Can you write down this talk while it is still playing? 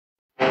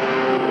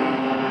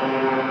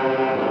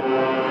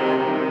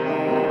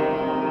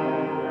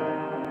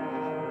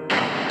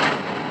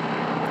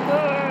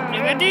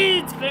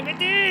Pregătiți!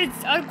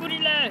 Pregătiți!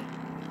 Arcurile!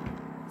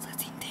 Să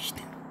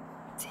țintește.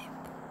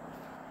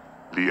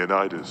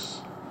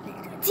 Leonidas,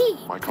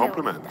 my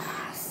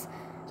compliments.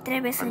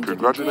 And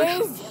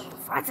congratulations.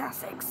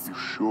 You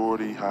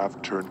surely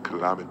have turned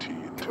calamity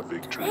into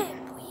victory.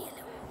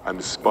 And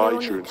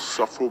despite your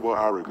insufferable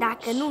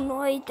arrogance,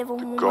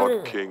 the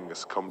God King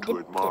has come to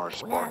admire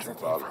Spartan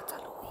valor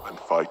and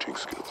fighting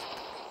skill.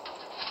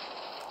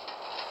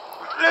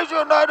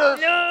 Leonidas!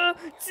 No,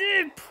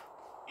 țip!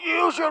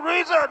 Use your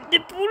reason!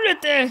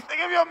 Depulă-te!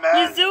 Think of your E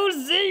men! zeul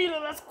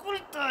zeilor,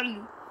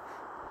 ascultă-l!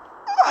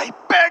 I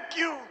beg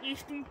you!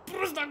 Ești un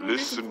prost dacă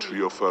Listen to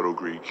your fellow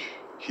Greek.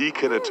 He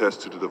can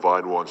attest to the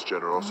Divine One's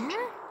generosity.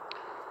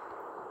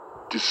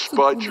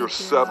 Despite your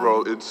several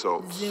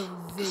insults,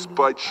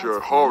 despite your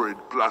horrid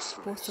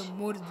blasphemies,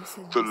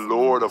 the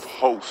Lord of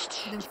Hosts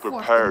is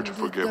prepared to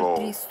forgive all,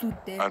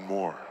 and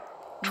more,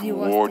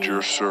 toward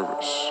your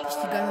service.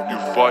 You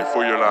fight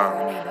for your land.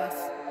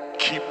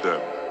 Keep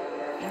them.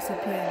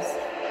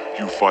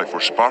 You fight for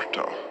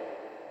Sparta.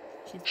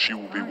 She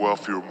will be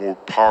wealthier, more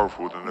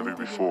powerful than ever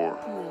before.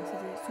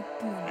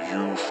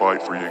 You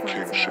fight for your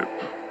kingship.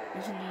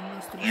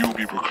 You will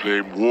be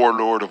proclaimed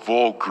warlord of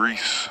all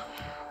Greece,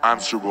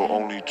 answerable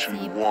only to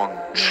one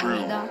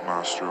true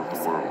master of the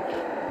world.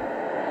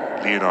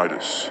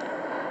 Leonidas,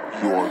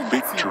 your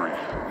victory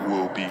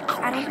will be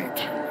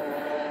complete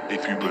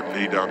if you but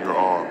lay down your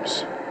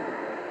arms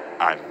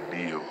and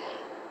kneel.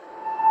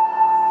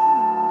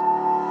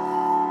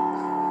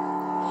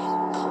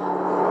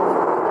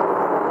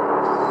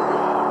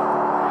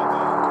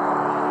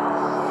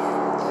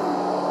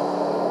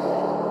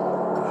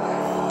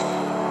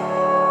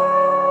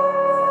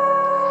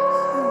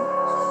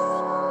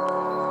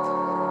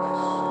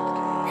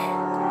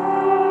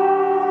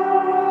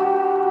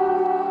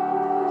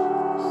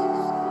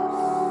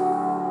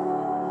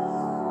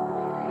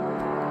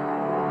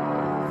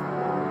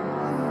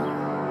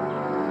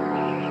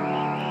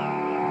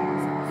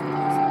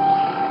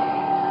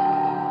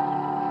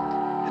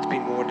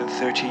 More than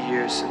 30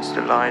 years since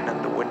the Lion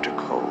and the Winter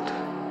Cold.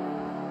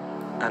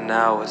 And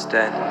now, as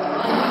then,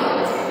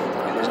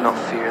 it is not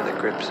fear that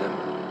grips him,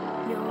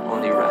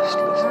 only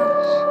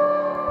restlessness,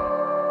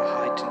 a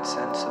heightened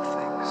sense of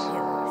things.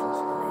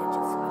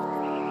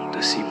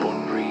 The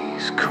seaborne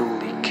breeze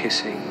coolly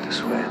kissing the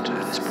sweat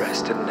at his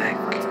breast and neck,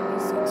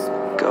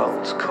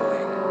 gulls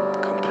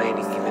cawing,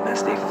 complaining even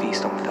as they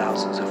feast on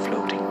thousands of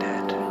floating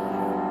dead.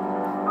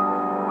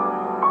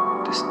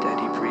 The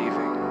steady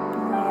breathing,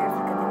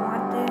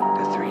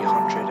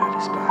 300 at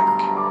his back,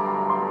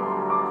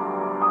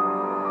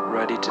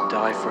 ready to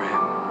die for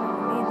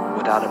him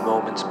without a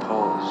moment's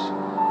pause.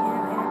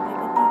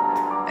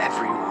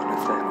 Every one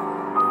of them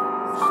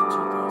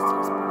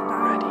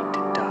ready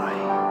to die.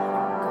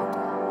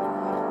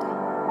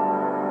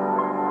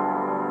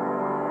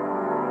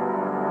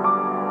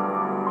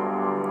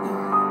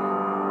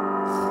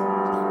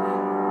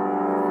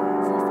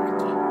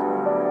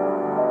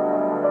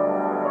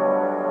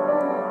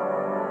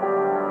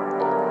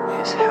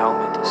 His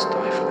helmet is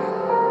stifling.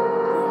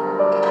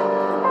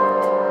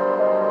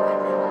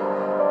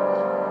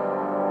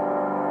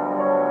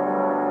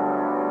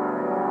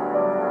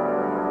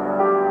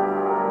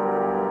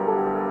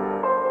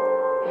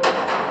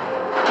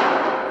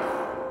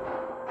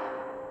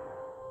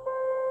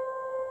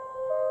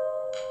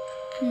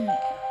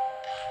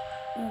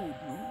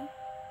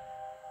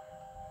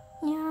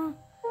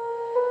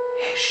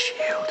 His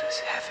shield is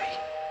heavy.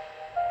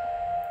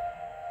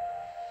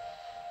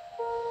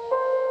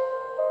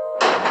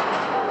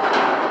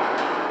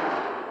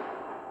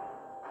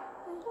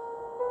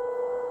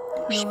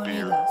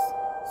 Spear.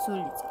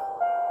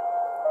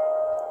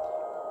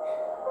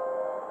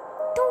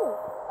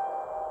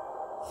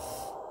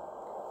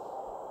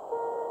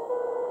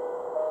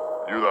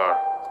 You there.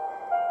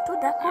 Tu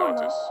de acolo.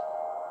 Leonidas.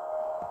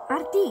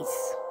 Artis.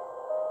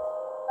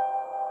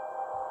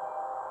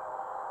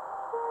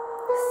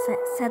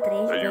 Să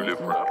trăiești May you live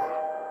veșnic. forever.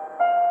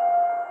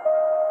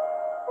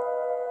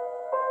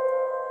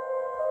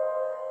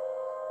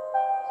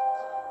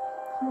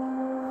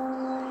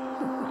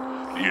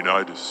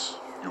 Leonidas,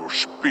 your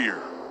spear.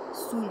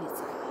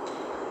 Sulița.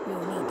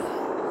 Leonida.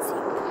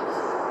 Țip.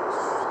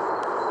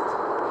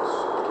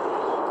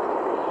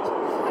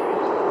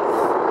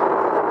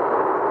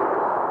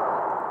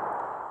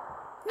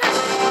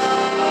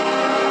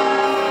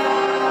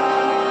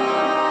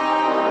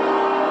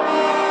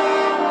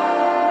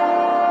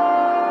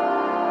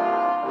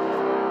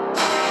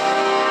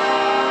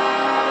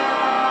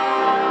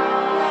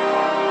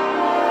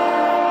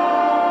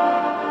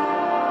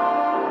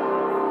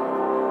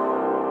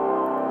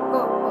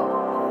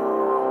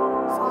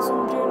 Să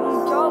sunt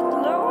genunchiat,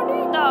 Leonida.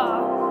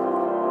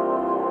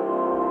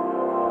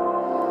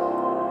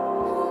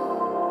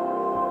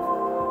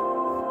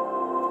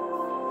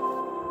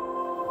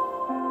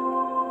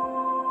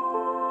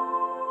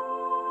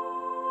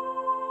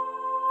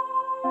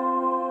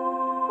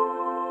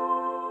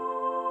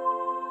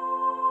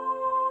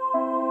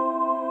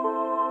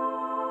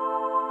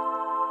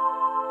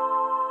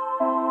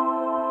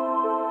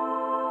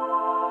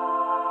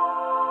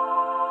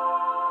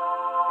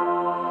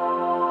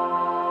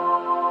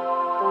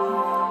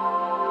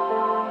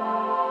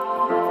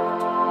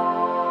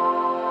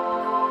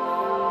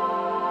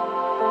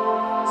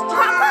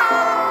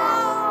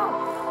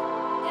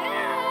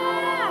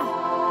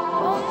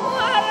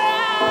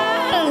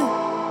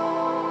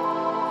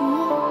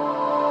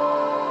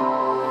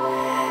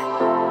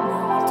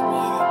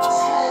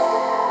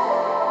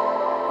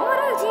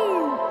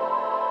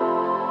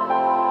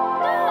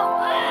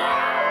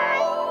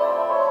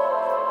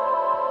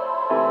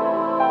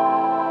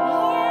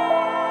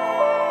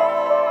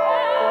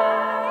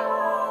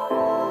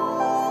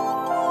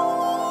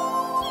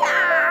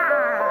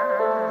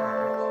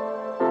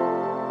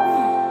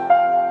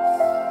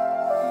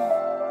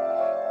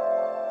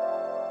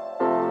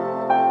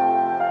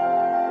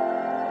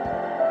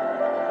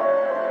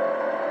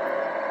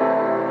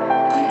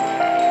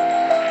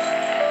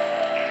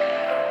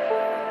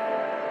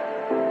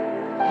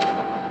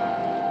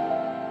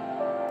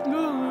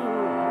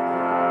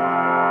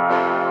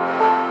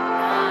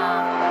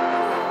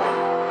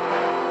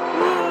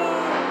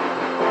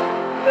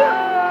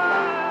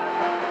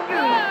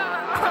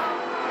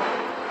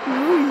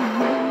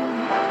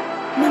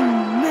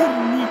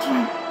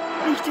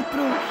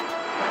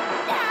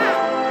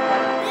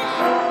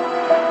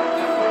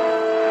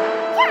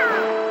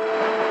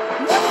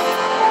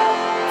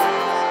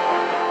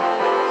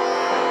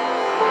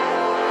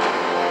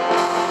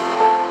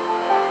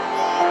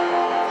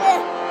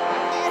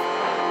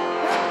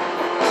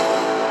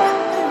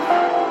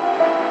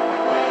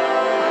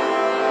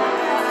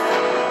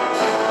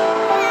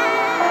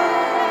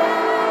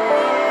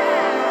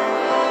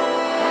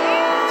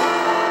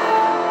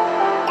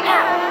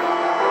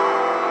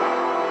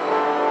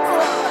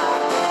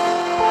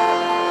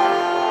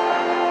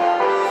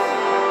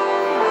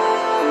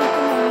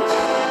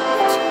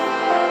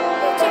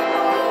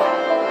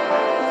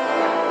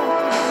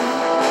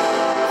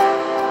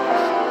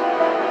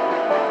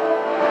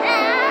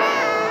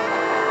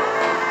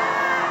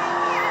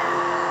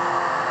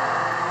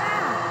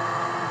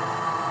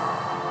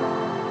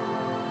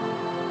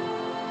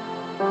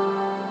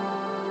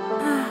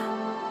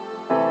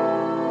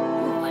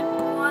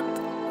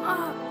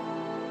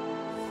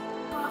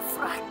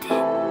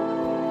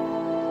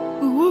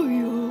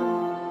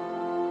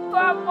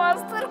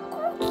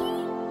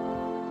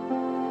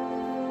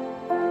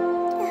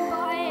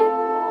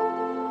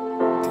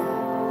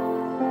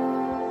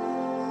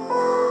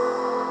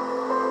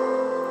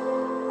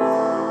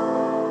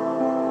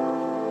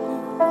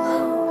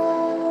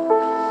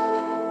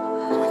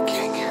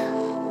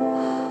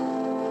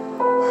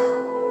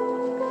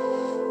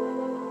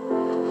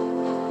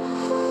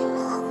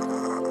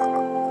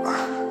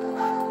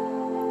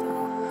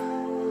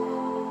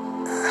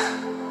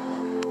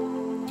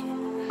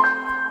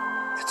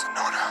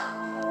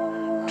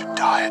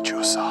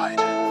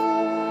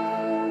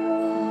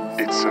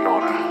 It's an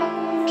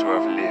honor to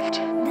have lived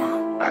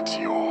Da, at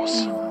yours.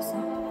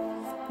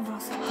 vreau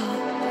să te...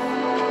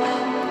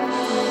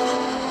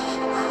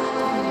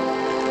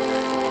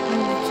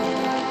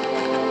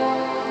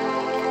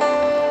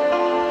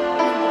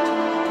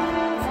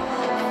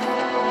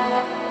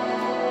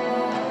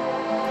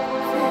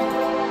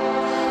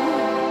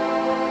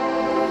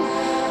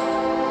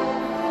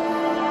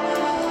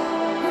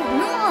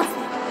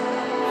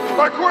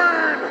 My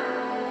queen!